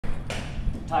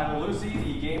Tyler Lussi,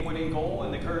 the game-winning goal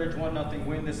and the Courage 1-0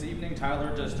 win this evening.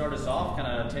 Tyler, to start us off, kind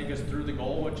of take us through the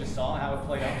goal, what you saw, how it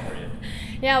played out for you.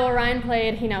 Yeah, well, Ryan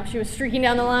played, she was streaking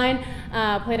down the line,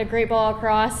 played a great ball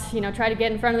across, tried to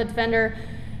get in front of the defender,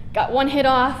 got one hit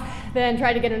off, then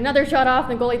tried to get another shot off,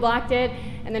 the goalie blocked it,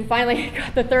 and then finally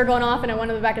got the third one off and it went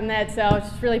to the back of the net. So I was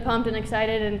just really pumped and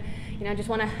excited and, just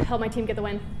want to help my team get the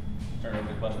win. Turn over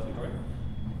the question, Victoria.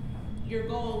 Your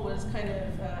goal was kind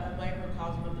of a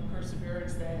microcosm of the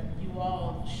perseverance that you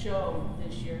all show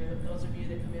this year, those of you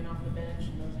that come in off the bench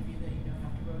and those of you that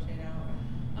have to rotate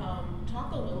out.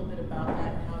 Talk a little bit about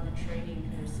that and how the training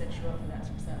kind of sets you up for that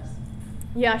success.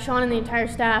 Yeah, Sean and the entire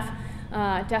staff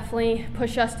definitely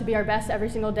push us to be our best every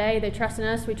single day. They trust in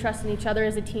us, we trust in each other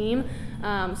as a team.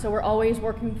 So we're always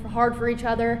working hard for each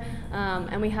other,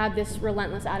 and we have this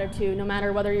relentless attitude. No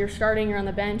matter whether you're starting, you're on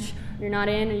the bench, you're not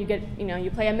in, or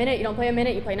you play a minute, you don't play a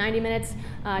minute, you play 90 minutes.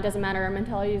 It doesn't matter. Our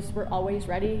mentality is we're always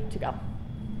ready to go.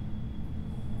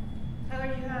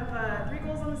 Tyler, you have 3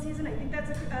 goals on the season. I think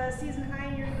that's a season high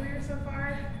in your career so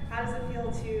far. How does it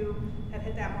feel to have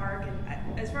hit that mark?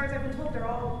 And as far as I've been told, they're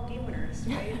all game winners,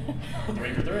 right?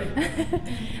 3 for 3.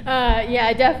 Yeah,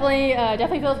 it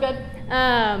definitely feels good.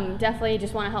 Definitely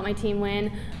just want to help my team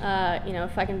win.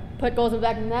 If I can put goals in the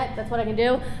back of the net, that's what I can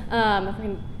do. If I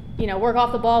can, work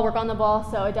off the ball, work on the ball.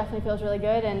 So it definitely feels really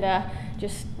good, and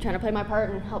just trying to play my part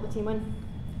and help the team win.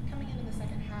 Coming into the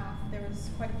second half, there was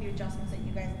quite a few adjustments that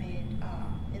you guys made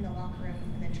in the locker room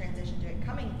and then transitioned to it.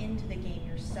 Coming into the game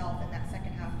yourself in that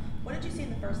second half, what did you see in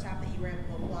the first half that you were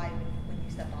able to apply when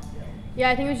you stepped off the field? Yeah,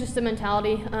 I think it was just the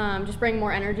mentality, just bring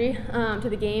more energy to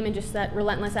the game and just that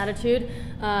relentless attitude.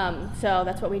 So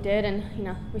that's what we did, and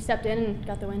we stepped in and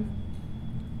got the win.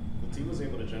 The team was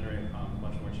able to generate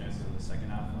much more chances in the second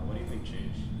half. What do you think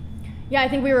changed? Yeah, I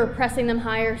think we were pressing them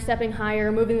higher, stepping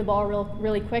higher, moving the ball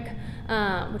really quick,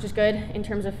 which is good in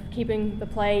terms of keeping the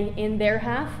play in their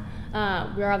half.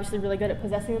 We are obviously really good at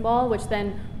possessing the ball, which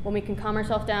then when we can calm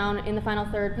ourselves down in the final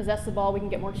third, possess the ball, we can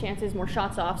get more chances, more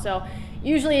shots off. So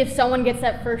usually if someone gets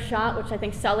that first shot, which I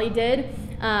think Sully did,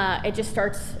 it just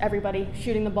starts everybody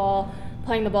shooting the ball,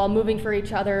 playing the ball, moving for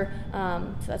each other.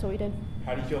 So that's what we did.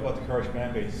 How do you feel about the Courage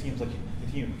fan base? It seems like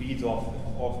the team feeds off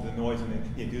the noise and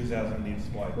the enthusiasm they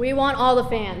display. We want all the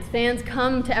fans. Fans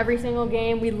come to every single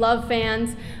game. We love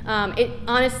fans. It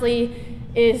honestly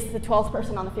is the 12th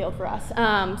person on the field for us.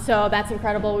 So that's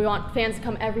incredible. We want fans to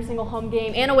come every single home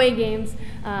game and away games.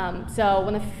 So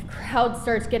when the crowd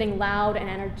starts getting loud and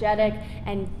energetic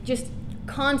and just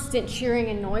constant cheering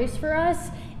and noise for us,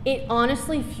 it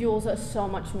honestly fuels us so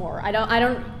much more.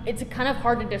 It's kind of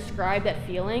hard to describe that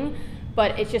feeling,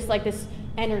 but it's just like this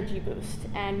energy boost.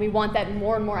 And we want that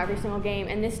more and more every single game.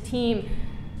 And this team,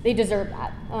 they deserve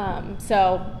that.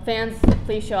 So fans,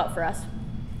 please show up for us.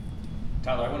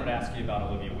 Tyler, I wanted to ask you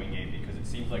about Olivia Wingate because it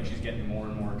seems like she's getting more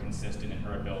and more consistent in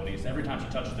her abilities. Every time she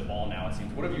touches the ball now, it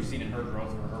seems. What have you seen in her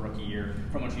growth for her rookie year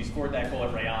from when she scored that goal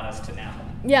at Rayadas to now?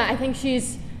 Yeah, I think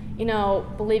she's,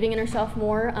 believing in herself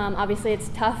more. Obviously, it's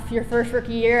tough your first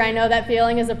rookie year. I know that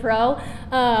feeling as a pro.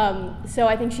 So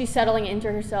I think she's settling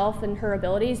into herself and her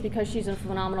abilities because she's a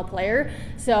phenomenal player.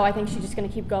 So I think she's just going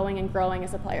to keep going and growing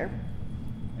as a player.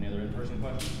 Any other in-person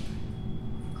questions?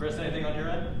 Chris, anything on your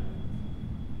end?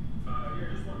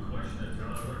 Just one question.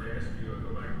 I wanted to ask you,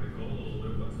 go back to the goal a little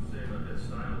bit. What's it say about that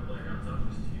style of play, how tough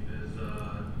this team is?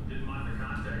 Didn't mind the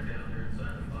contact down there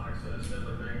inside the box. Instead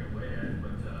of banging away at it,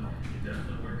 but you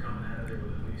definitely weren't coming at it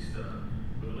with at least a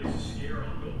scare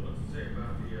on goal. What's it say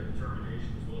about the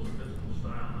determination as well as the physical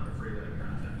style, not afraid of that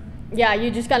contact? Yeah,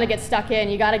 you just got to get stuck in.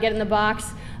 You got to get in the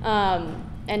box.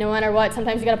 And no matter what,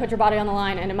 sometimes you got to put your body on the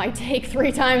line, and it might take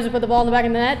 3 times to put the ball in the back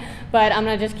of the net, but I'm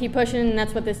going to just keep pushing, and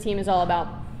that's what this team is all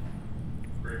about.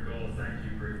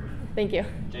 Thank you.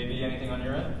 JB, anything on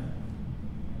your end?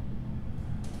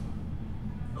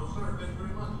 No, sir. Thank you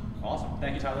very much. Awesome.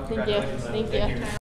 Thank you, Tyler. Thank you. Thank you.